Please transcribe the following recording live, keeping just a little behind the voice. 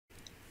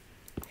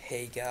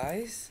Hey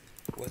guys,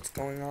 what's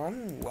going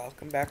on?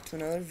 Welcome back to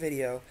another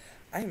video.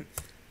 I'm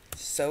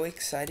so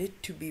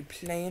excited to be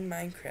playing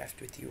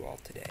Minecraft with you all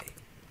today.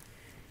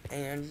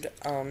 And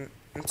I'm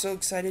so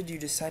excited you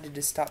decided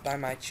to stop by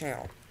my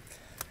channel.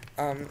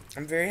 I'm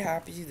very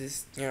happy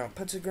this,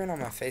 puts a grin on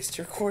my face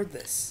to record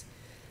this.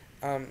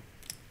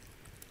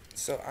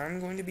 So I'm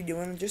going to be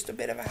doing just a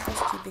bit of a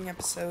housekeeping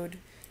episode.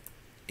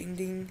 Ding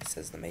ding,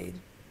 says the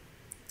maid.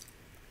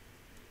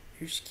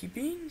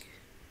 Housekeeping?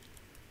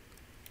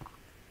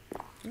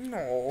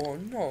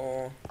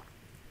 No.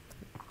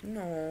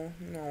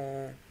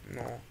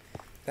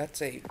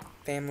 That's a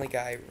Family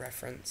Guy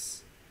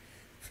reference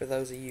for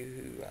those of you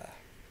who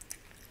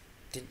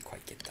didn't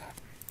quite get that.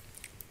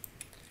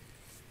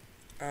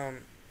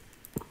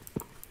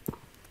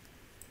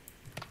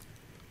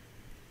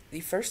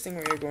 The first thing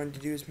we are going to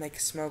do is make a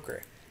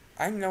smoker.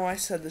 I know I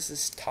said this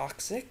is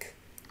toxic,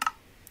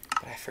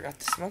 but I forgot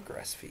the smoker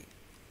recipe.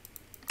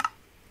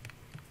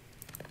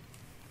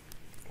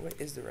 What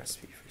is the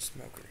recipe for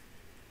smoker?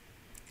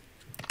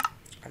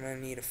 I'm going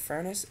to need a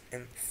furnace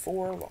and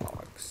 4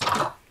 logs.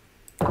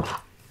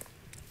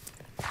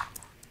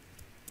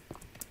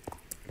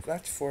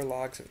 That's 4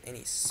 logs of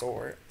any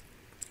sort.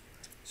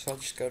 So I'll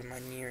just go to my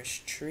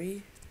nearest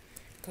tree.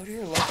 Go to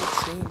your local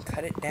tree and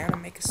cut it down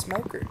and make a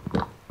smoker.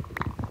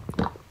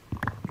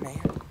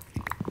 Man.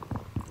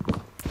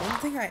 One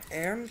thing I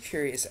am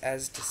curious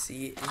as to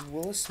see is,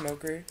 will a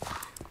smoker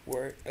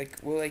work?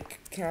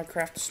 Can I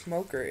craft a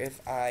smoker if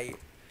I,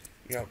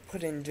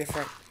 put in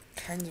different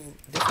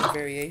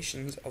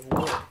variations of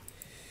wood?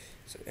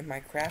 So in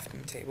my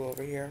crafting table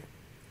over here,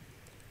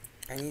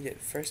 I need to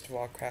first of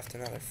all craft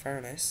another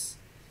furnace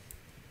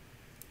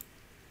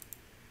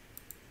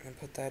and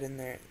put that in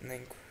there, and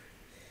then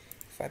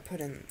if I put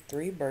in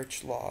 3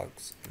 birch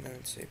logs and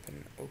then say put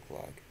an oak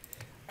log,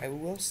 I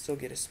will still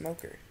get a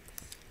smoker.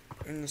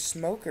 And the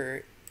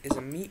smoker is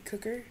a meat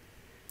cooker,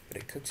 but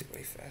it cooks it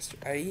way faster.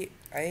 I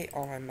ate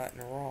all my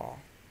mutton raw.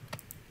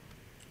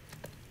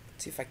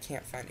 Let's see if I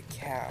can't find a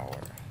cow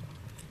or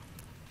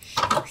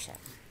sheep or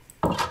something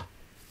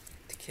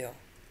to kill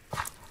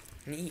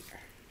and eat.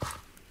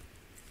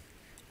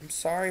 I'm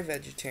sorry,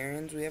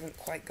 vegetarians, we haven't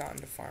quite gotten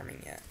to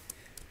farming yet.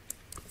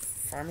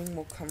 Farming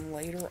will come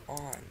later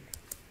on.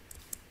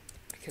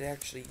 I could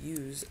actually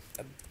use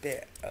a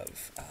bit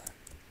of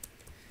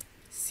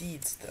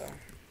seeds, though,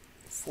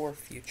 for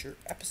future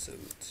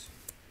episodes.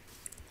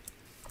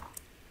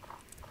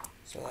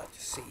 So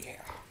let's see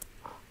here.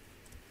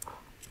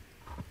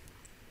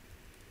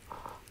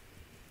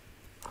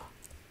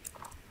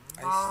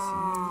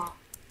 I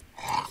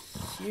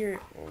hear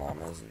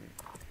llamas and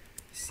I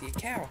see a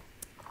cow.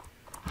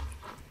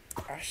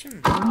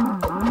 Awesome.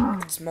 I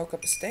can smoke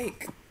up a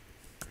steak.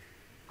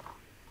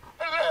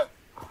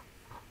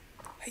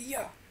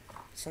 Hey-ya!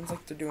 Sounds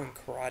like they're doing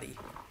karate.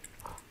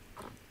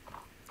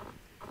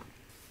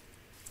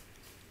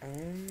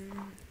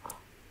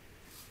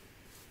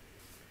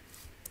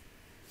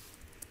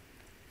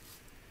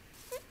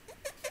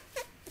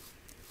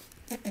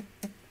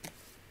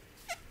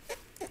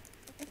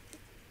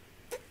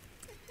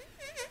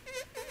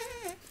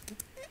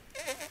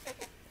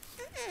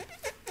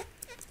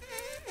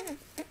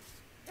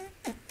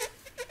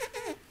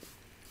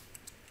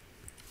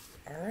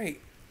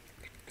 Alright,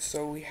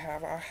 so we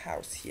have our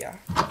house here,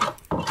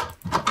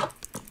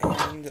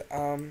 and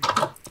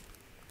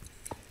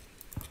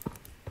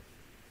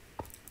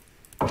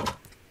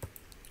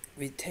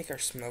we take our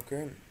smoker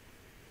and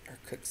our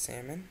cooked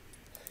salmon,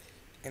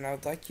 and I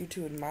would like you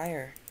to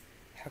admire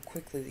how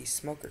quickly the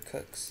smoker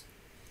cooks.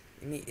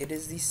 It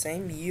is the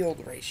same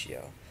yield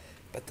ratio,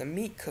 but the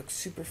meat cooks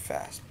super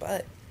fast,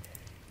 but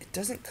it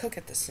doesn't cook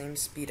at the same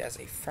speed as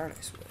a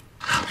furnace would.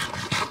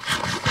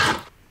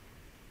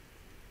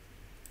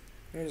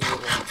 Here's a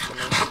little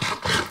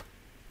explanation,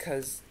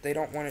 because they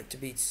don't want it to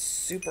be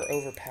super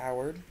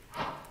overpowered.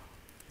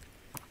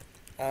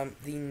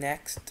 The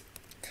next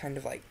kind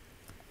of like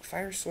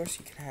fire source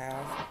you can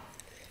have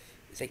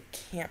is a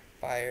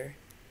campfire,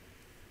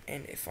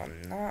 and if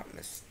I'm not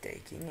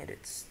mistaken,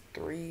 it's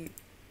 3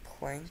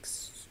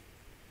 planks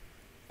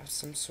of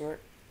some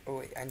sort. Oh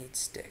wait, I need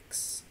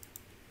sticks.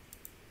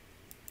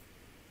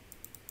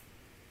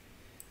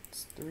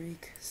 It's 3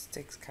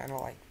 sticks, kind of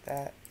like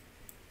that.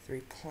 3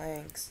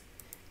 planks.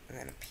 And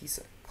then a piece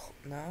of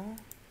no.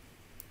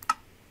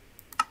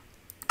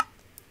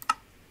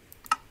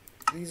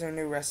 These are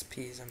new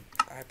recipes.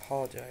 I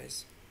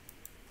apologize.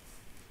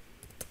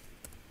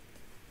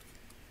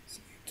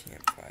 See,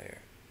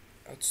 campfire.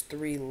 Oh, it's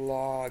 3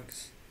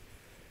 logs.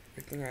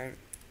 Okay.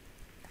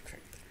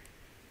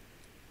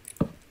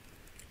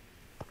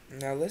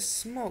 Now this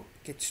smoke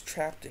gets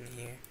trapped in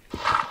here,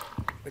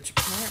 which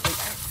apparently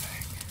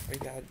my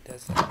God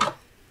does that.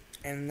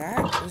 And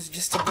that was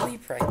just a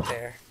bleep right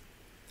there.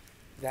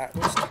 That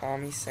was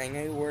Tommy saying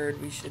a word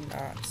we should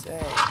not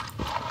say.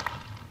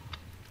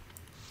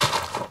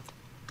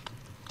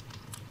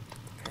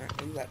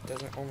 Apparently that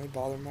doesn't only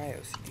bother my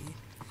OCD.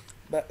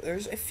 But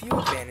there's a few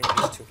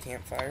advantages to a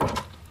campfire.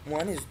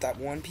 One is that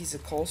 1 piece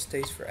of coal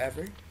stays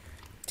forever.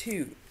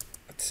 2,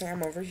 say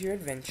I'm over here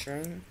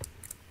adventuring,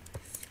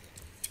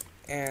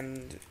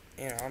 and,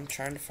 you know, I'm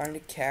trying to find a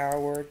cow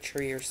or a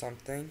tree or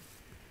something,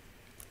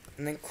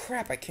 and then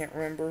crap, I can't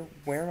remember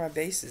where my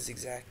base is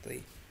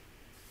exactly.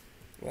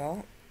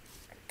 Well,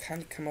 I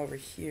kind of come over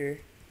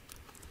here.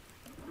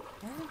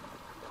 Well,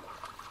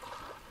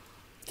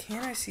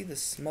 can I see the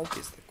smoke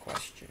is the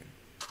question.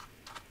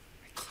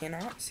 I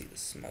cannot see the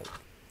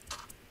smoke.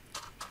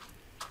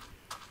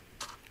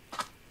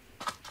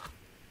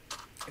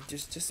 It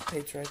just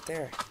dissipates right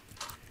there.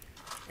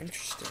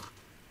 Interesting.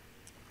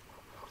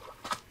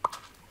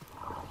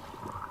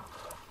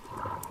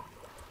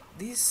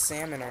 These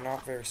salmon are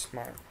not very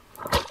smart.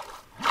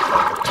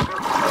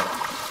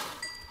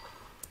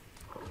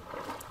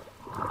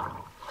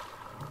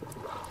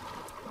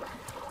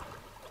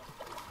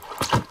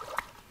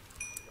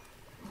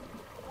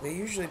 They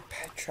usually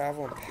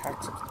travel in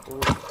packs of 3.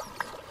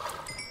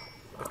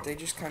 But they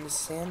just kind of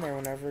stand there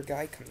whenever a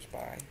guy comes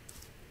by.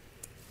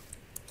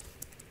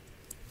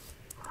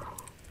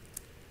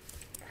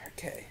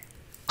 Okay.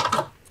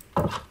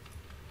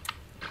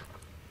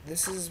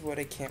 This is what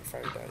a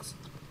campfire does.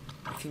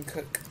 You can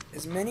cook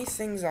as many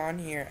things on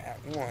here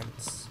at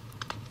once.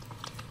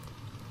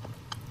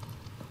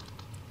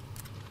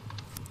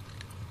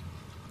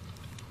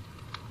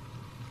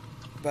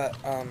 But,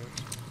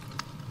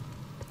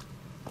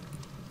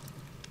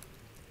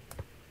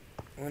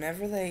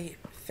 whenever they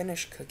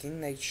finish cooking,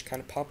 they just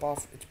kind of pop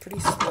off. It's pretty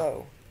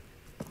slow.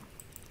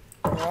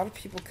 A lot of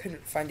people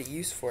couldn't find a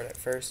use for it at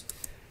first,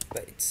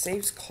 but it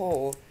saves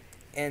coal,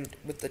 and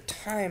with the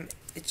time,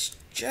 it's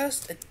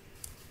just a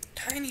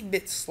tiny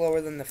bit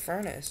slower than the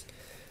furnace.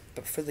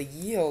 But for the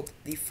yield,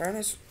 the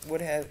furnace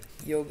would have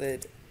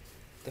yielded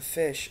the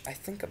fish, I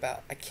think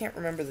about, I can't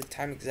remember the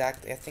time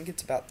exactly, I think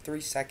it's about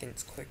 3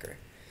 seconds quicker,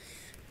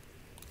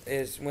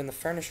 is when the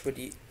furnace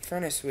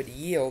would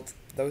yield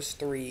those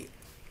 3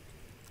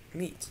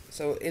 meats.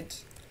 So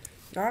it's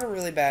not a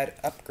really bad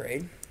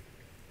upgrade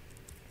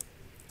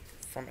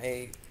from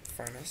a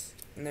furnace.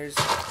 And there's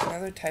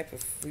another type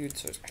of food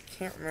source, I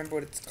can't remember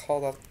what it's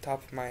called off the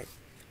top of my,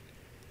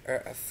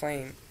 or a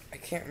flame, I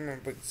can't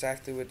remember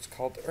exactly what it's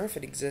called, or if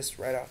it exists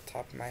right off the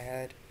top of my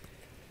head.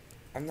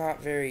 I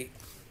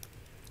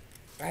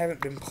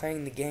haven't been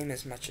playing the game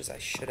as much as I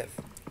should have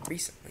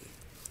recently.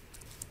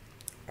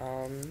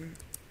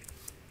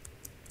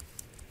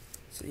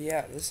 So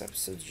yeah, this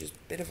episode's just a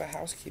bit of a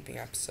housekeeping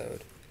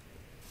episode.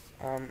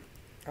 I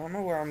don't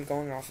know where I'm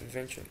going off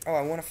adventure. Oh,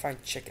 I want to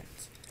find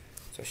chickens.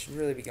 So I should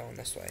really be going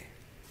this way.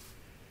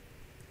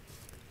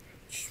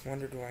 Just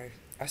wondered why.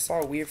 I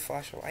saw a weird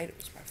flash of light. It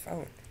was my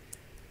phone.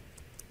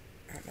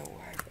 I don't know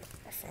why, but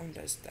my phone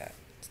does that.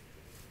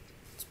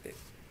 It's big.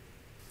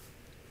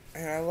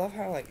 And I love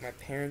how, like, my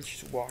parents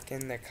just walk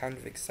in, they're kind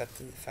of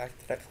accepted the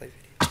fact that I play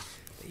video games.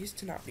 They used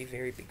to not be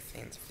very big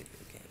fans of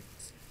video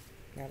games.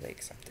 Now they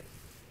accept it.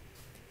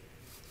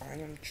 I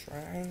am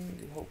trying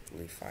to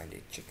hopefully find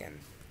a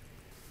chicken.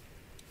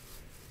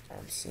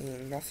 I'm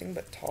seeing nothing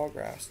but tall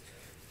grass,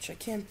 which I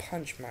can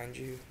punch, mind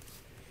you.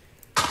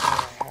 But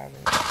I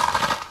haven't.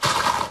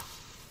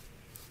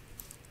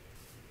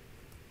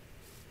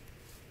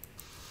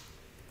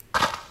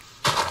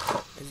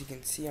 As you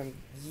can see, I'm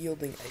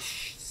yielding a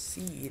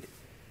seed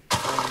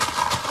from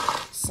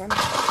some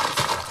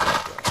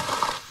tall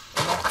grass.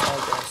 Well, not tall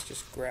grass,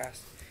 just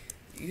grass.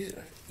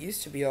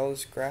 Used to be all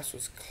this grass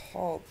was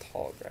called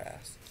tall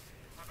grass.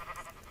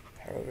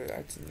 However,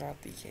 that's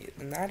not the case.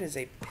 And that is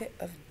a pit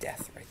of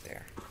death right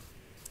there.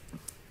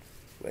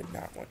 Would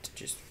not want to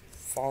just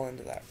fall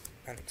into that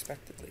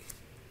unexpectedly.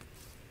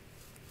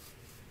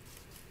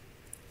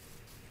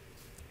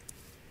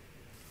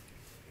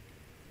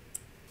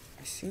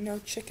 I see no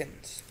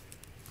chickens.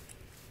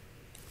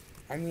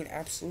 I mean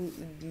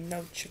absolutely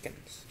no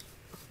chickens.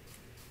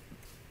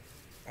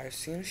 I've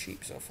seen a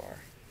sheep so far.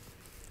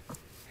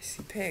 I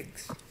see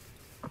pigs.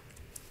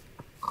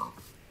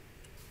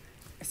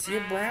 I see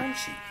a brown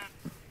sheep.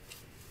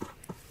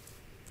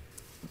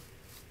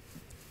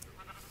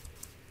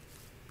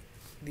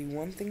 The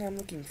one thing I'm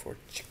looking for,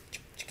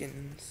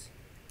 chickens,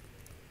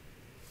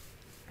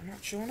 are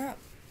not showing up.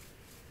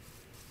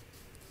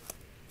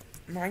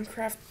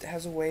 Minecraft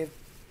has a way of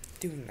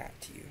doing that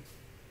to you.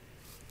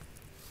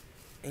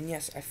 And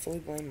yes, I fully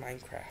blame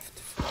Minecraft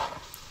for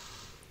that.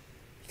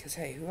 Because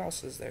hey, who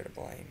else is there to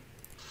blame?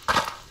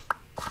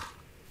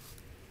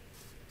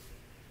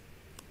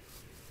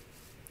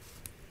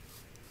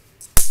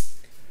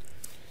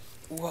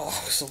 Well,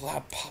 that was a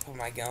loud pop of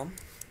my gum.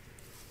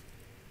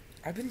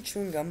 I've been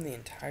chewing gum the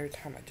entire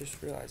time. I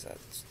just realized that.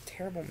 It's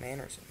terrible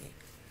manners of me.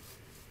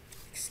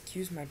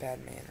 Excuse my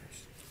bad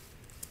manners.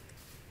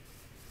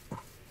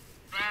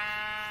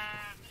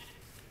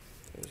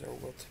 Those are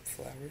wilted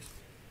flowers.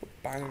 What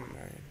biome am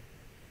I in?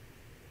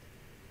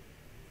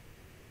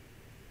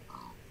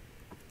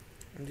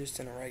 I'm just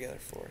in a regular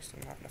forest.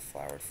 I'm not in a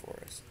flowered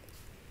forest.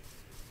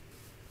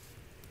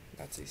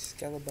 That's a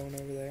skeleton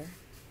over there.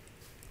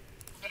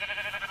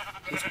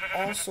 There's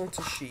all sorts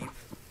of sheep.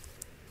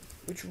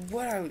 Which,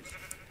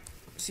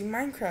 see,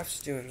 Minecraft's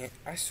doing it,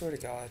 I swear to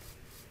God.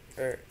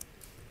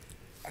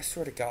 I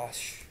swear to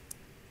gosh.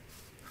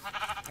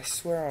 I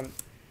swear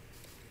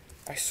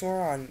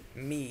on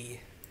me.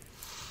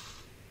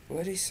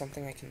 What is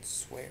something I can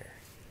swear?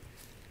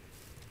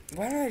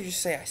 Why don't I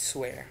just say I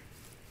swear?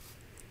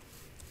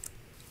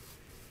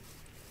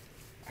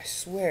 I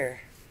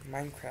swear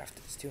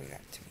Minecraft is doing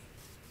that to me.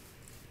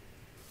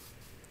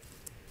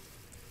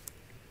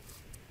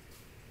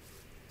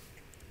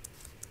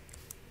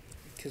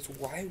 Because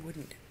why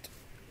wouldn't it?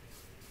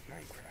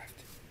 Minecraft.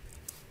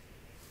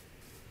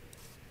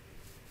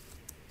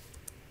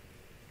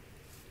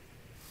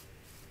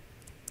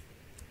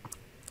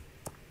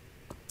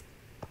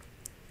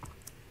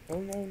 Oh,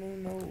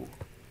 no.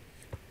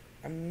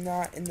 I'm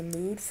not in the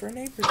mood for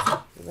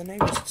the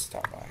neighbors to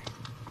stop by.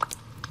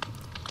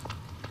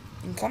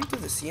 You can come through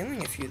the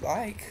ceiling if you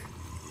like.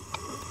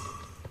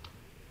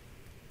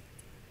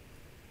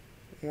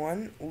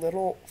 One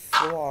little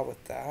flaw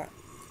with that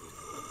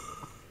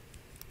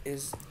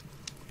is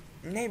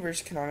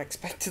neighbors can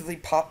unexpectedly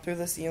pop through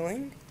the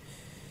ceiling.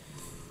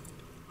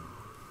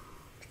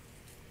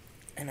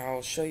 And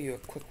I'll show you a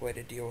quick way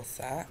to deal with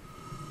that.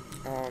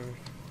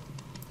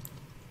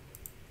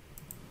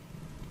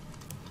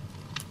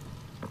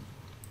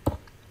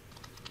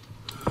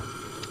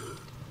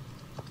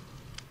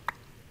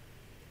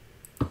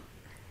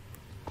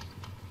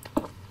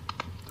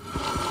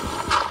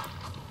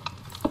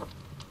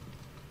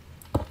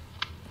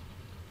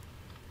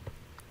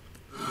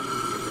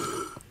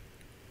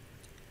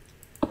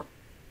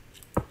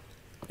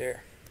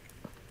 There.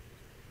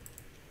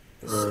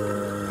 This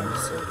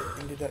episode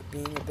ended up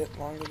being a bit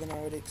longer than I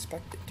would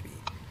expect it to be.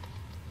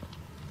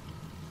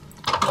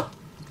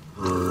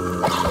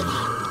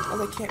 Oh,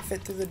 they can't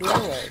fit through the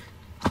doorway.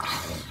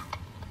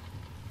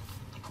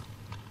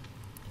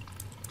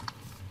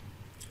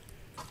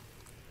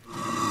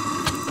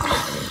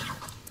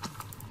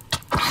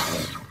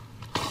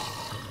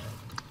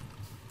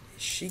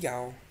 Is she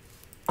gone?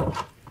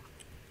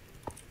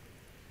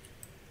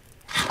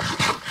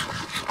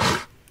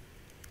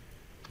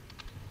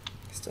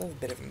 Still have a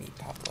bit of a meat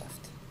pop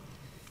left.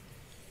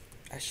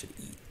 I should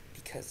eat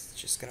because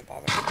it's just gonna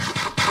bother me.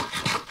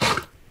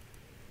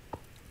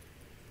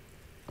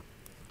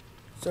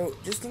 So,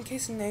 just in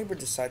case a neighbor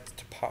decides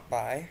to pop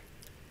by,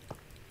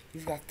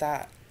 you've got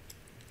that.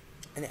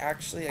 And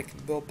actually, I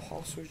can build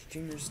Paul Swords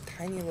Jr.'s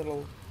tiny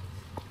little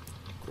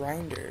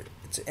grinder.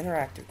 It's an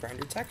interactive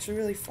grinder. It's actually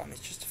really fun.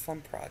 It's just a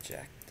fun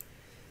project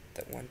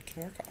that one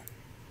can work on.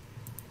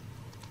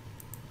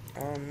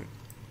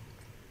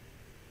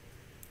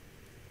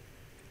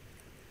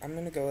 I'm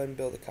gonna go ahead and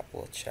build a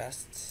couple of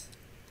chests.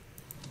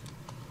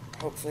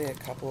 Hopefully a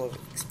couple of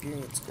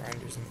experienced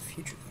grinders in the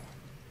future,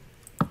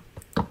 though.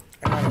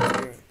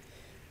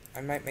 I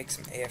might make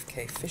some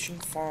AFK fishing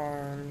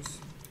farms.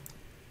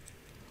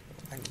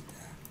 I need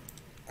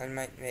that. I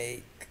might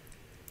make...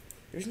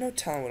 There's no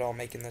telling what I'll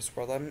make in this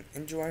world. I'm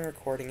enjoying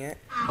recording it.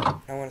 I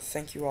want to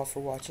thank you all for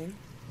watching.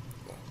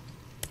 Well,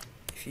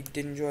 if you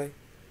did enjoy,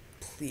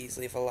 please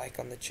leave a like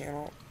on the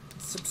channel.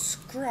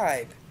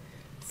 Subscribe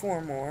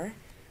for more.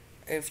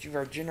 If you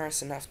are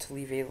generous enough to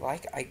leave a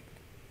like, I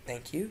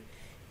thank you.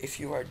 If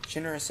you are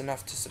generous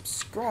enough to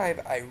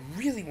subscribe, I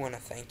really want to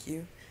thank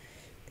you.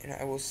 And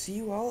I will see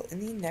you all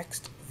in the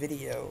next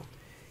video.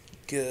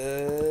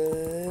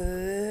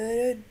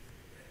 Goodbye.